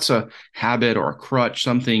 but what's a habit or a crutch,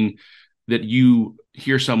 something that you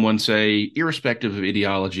hear someone say, irrespective of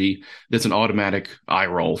ideology, that's an automatic eye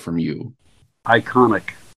roll from you?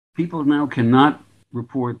 Iconic. People now cannot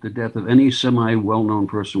report the death of any semi-well-known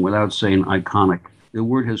person without saying iconic. The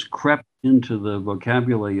word has crept into the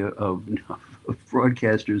vocabulary of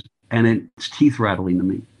broadcasters, and it's teeth-rattling to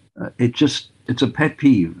me. It's a pet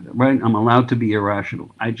peeve, right? I'm allowed to be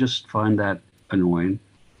irrational. I just find that annoying.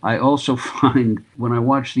 I also find when I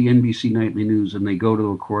watch the NBC Nightly News and they go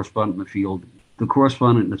to a correspondent in the field, the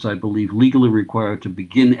correspondent is, I believe, legally required to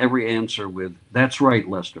begin every answer with, "That's right,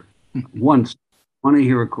 Lester." Once, I want to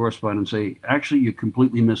hear a correspondent say, "Actually, you're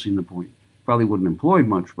completely missing the point." Probably wouldn't employ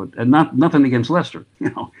much, and nothing against Lester,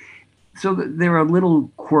 So there are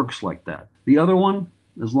little quirks like that. The other one,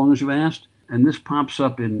 as long as you've asked, and this pops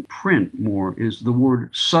up in print more, is the word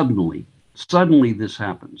suddenly. Suddenly this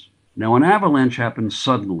happens. Now, an avalanche happens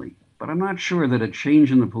suddenly, but I'm not sure that a change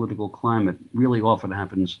in the political climate really often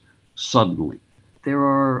happens suddenly. There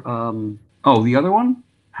are, the other one?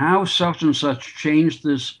 How such and such changed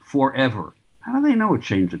this forever. How do they know it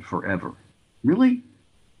changed it forever? Really?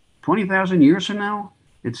 20,000 years from now?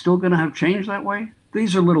 It's still going to have changed that way?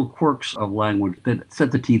 These are little quirks of language that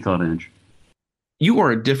set the teeth on edge. You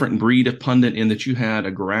are a different breed of pundit in that you had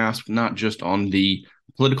a grasp not just on the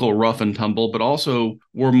political rough and tumble, but also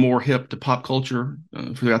were more hip to pop culture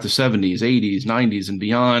throughout the 70s, 80s, 90s, and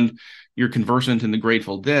beyond. You're conversant in the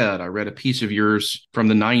Grateful Dead. I read a piece of yours from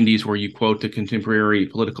the 90s where you quote the contemporary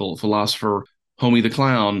political philosopher Homie the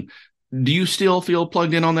Clown. Do you still feel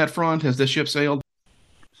plugged in on that front? Has the ship sailed?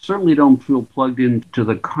 Certainly don't feel plugged into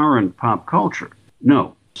the current pop culture.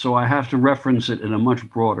 No. So I have to reference it in a much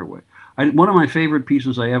broader way. One of my favorite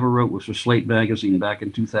pieces I ever wrote was for Slate magazine back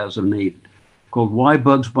in 2008 called "Why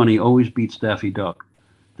Bugs Bunny Always Beats Daffy Duck."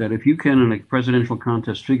 That if you can, in a presidential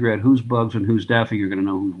contest, figure out who's Bugs and who's Daffy, you're going to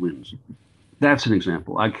know who wins. That's an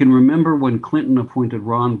example. I can remember when Clinton appointed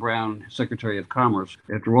Ron Brown Secretary of Commerce,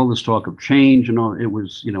 after all this talk of change and all, it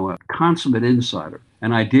was, a consummate insider.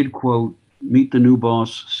 And I did quote, "Meet the new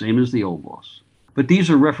boss, same as the old boss." But these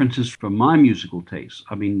are references from my musical taste.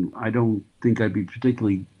 I mean, I don't think I'd be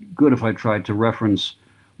particularly good if I tried to reference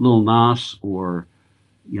Lil Nas or,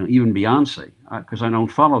 even Beyonce, because I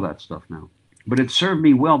don't follow that stuff now. But it served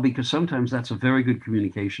me well because sometimes that's a very good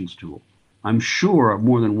communications tool. I'm sure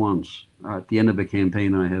more than once at the end of a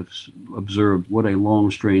campaign I have observed what a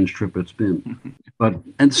long, strange trip it's been.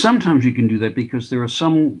 And sometimes you can do that because there are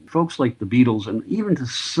some folks like the Beatles, and even to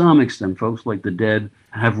some extent folks like the Dead,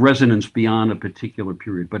 have resonance beyond a particular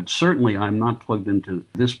period. But certainly I'm not plugged into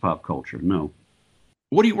this pop culture, no.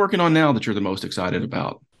 What are you working on now that you're the most excited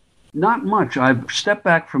about? Not much. I've stepped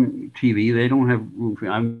back from TV. They don't have room for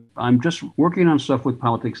me. I'm just working on stuff with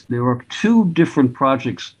politics. There are two different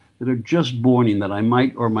projects that are just born that I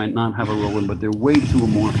might or might not have a role in, but they're way too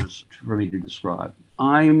amorphous for me to describe.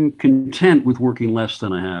 I'm content with working less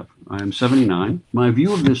than I have. I'm 79. My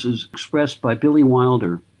view of this is expressed by Billy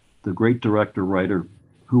Wilder, the great director, writer,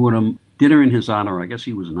 who at a dinner in his honor, I guess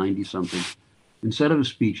he was 90-something, instead of a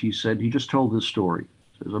speech, he just told this story.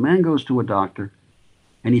 He says, a man goes to a doctor,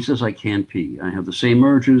 and he says, "I can't pee. I have the same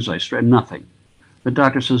urges. nothing." The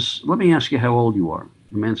doctor says, "Let me ask you how old you are."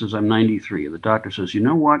 The man says, "I'm 93. The doctor says, "You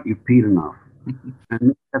know what? You've peed enough."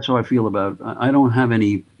 And that's how I feel about it. I don't have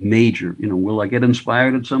any major, will I get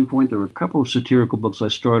inspired at some point? There were a couple of satirical books I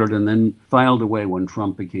started and then filed away when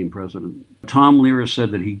Trump became president. Tom Lehrer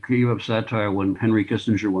said that he gave up satire when Henry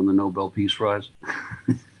Kissinger won the Nobel Peace Prize.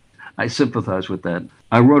 I sympathize with that.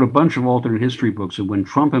 I wrote a bunch of alternate history books, and when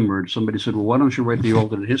Trump emerged, somebody said, "Well, why don't you write the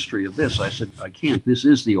alternate history of this?" I said, "I can't. This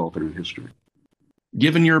is the alternate history."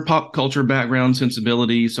 Given your pop culture background,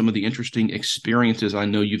 sensibility, some of the interesting experiences I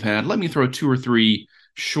know you've had, let me throw two or three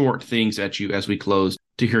short things at you as we close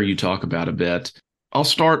to hear you talk about a bit. I'll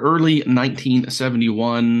start early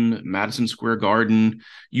 1971, Madison Square Garden.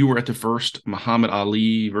 You were at the first Muhammad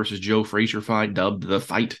Ali versus Joe Frazier fight, dubbed the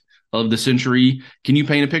fight of the century. Can you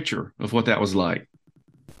paint a picture of what that was like?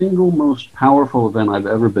 Single most powerful event I've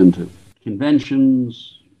ever been to.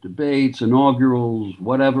 Conventions, debates, inaugurals,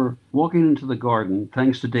 whatever. Walking into the Garden,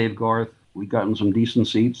 thanks to Dave Garth, we got in some decent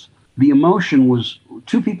seats. The emotion was,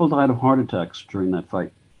 2 people died of heart attacks during that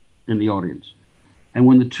fight in the audience. And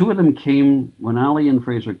when the 2 of them came, when Ali and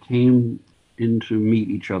Frazier came in to meet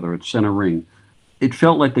each other at center ring, it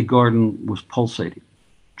felt like the Garden was pulsating.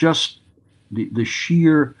 Just the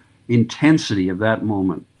sheer intensity of that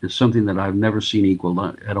moment is something that I've never seen equaled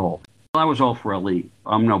at all. I was all for Ali.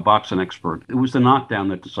 I'm no boxing expert. It was the knockdown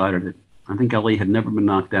that decided it. I think Ali had never been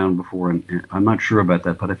knocked down before, and I'm not sure about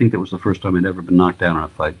that, but I think that was the first time he'd ever been knocked down in a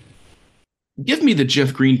fight. Give me the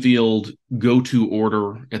Jeff Greenfield go-to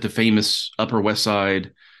order at the famous Upper West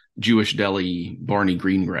Side Jewish deli, Barney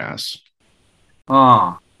Greengrass.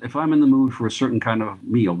 If I'm in the mood for a certain kind of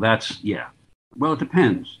meal, yeah. Well, it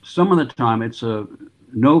depends. Some of the time it's a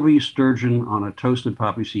Novi sturgeon on a toasted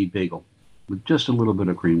poppy seed bagel with just a little bit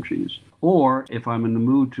of cream cheese. Or if I'm in the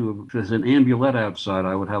mood if there's an ambulette outside,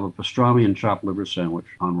 I would have a pastrami and chopped liver sandwich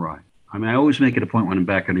on rye. I mean, I always make it a point when I'm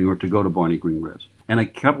back in New York to go to Barney Greengrass. And a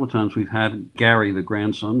couple of times we've had Gary, the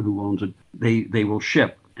grandson who owns it, they will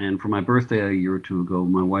ship. And for my birthday a year or 2 ago,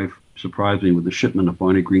 my wife surprised me with a shipment of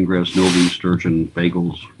Barney Greengrass, Novi, sturgeon,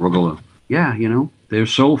 bagels, rugula. Yeah,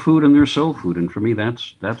 there's soul food and there's soul food. And for me,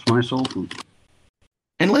 that's my soul food.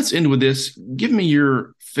 And let's end with this. Give me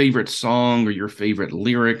your favorite song or your favorite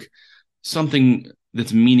lyric, something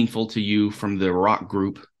that's meaningful to you from the rock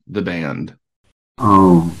group, The Band.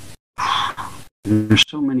 Oh, there's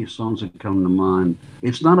so many songs that come to mind.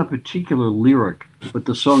 It's not a particular lyric, but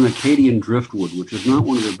the song Acadian Driftwood, which is not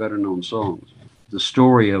one of their better-known songs. The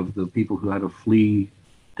story of the people who had to flee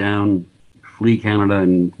Canada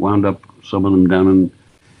and wound up, some of them down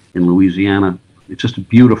in Louisiana. It's just a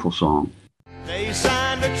beautiful song. They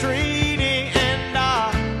signed a treaty and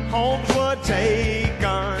our homes were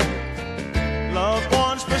taken. Loved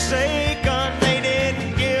ones forsaken, they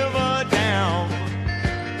didn't give a damn.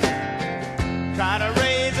 Try to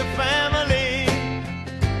raise a family,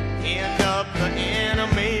 end up the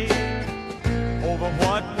enemy over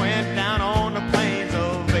what went down on the plains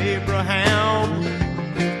of Abraham.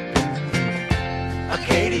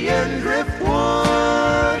 Acadian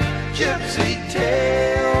driftwood, gypsy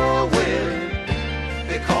tailwind,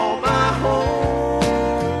 they call my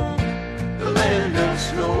home the land of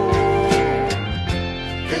snow.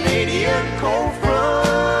 Canadian cold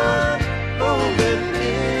front, rolling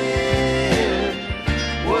in.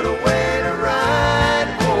 What a way to ride,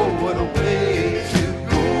 oh, what a way to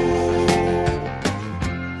go.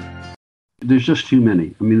 There's just too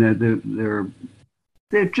many. I mean,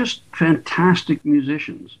 they're just fantastic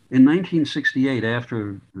musicians. In 1968,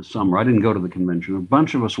 after the summer, I didn't go to the convention. A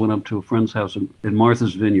bunch of us went up to a friend's house in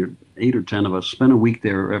Martha's Vineyard, 8 or 10 of us, spent a week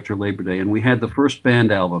there after Labor Day, and we had the first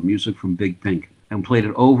band album, Music from Big Pink, and played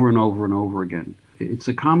it over and over and over again. It's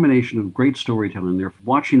a combination of great storytelling. They're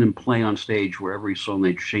watching them play on stage where every song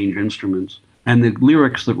they change instruments. And the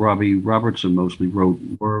lyrics that Robbie Robertson mostly wrote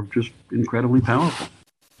were just incredibly powerful.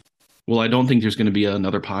 Well, I don't think there's going to be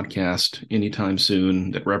another podcast anytime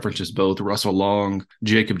soon that references both Russell Long,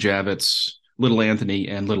 Jacob Javits, Little Anthony,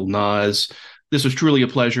 and Little Nas. This was truly a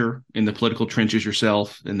pleasure in the political trenches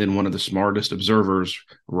yourself, and then one of the smartest observers,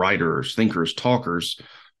 writers, thinkers, talkers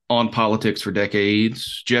on politics for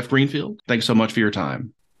decades. Jeff Greenfield, thanks so much for your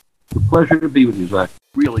time. It's a pleasure to be with you, Zach.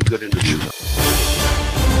 Really good interview.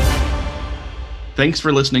 Thanks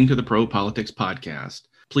for listening to the Pro Politics Podcast.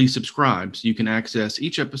 Please subscribe so you can access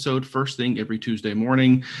each episode first thing every Tuesday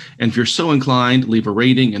morning. And if you're so inclined, leave a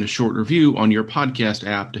rating and a short review on your podcast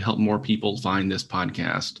app to help more people find this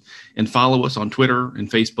podcast. And follow us on Twitter and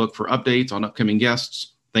Facebook for updates on upcoming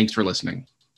guests. Thanks for listening.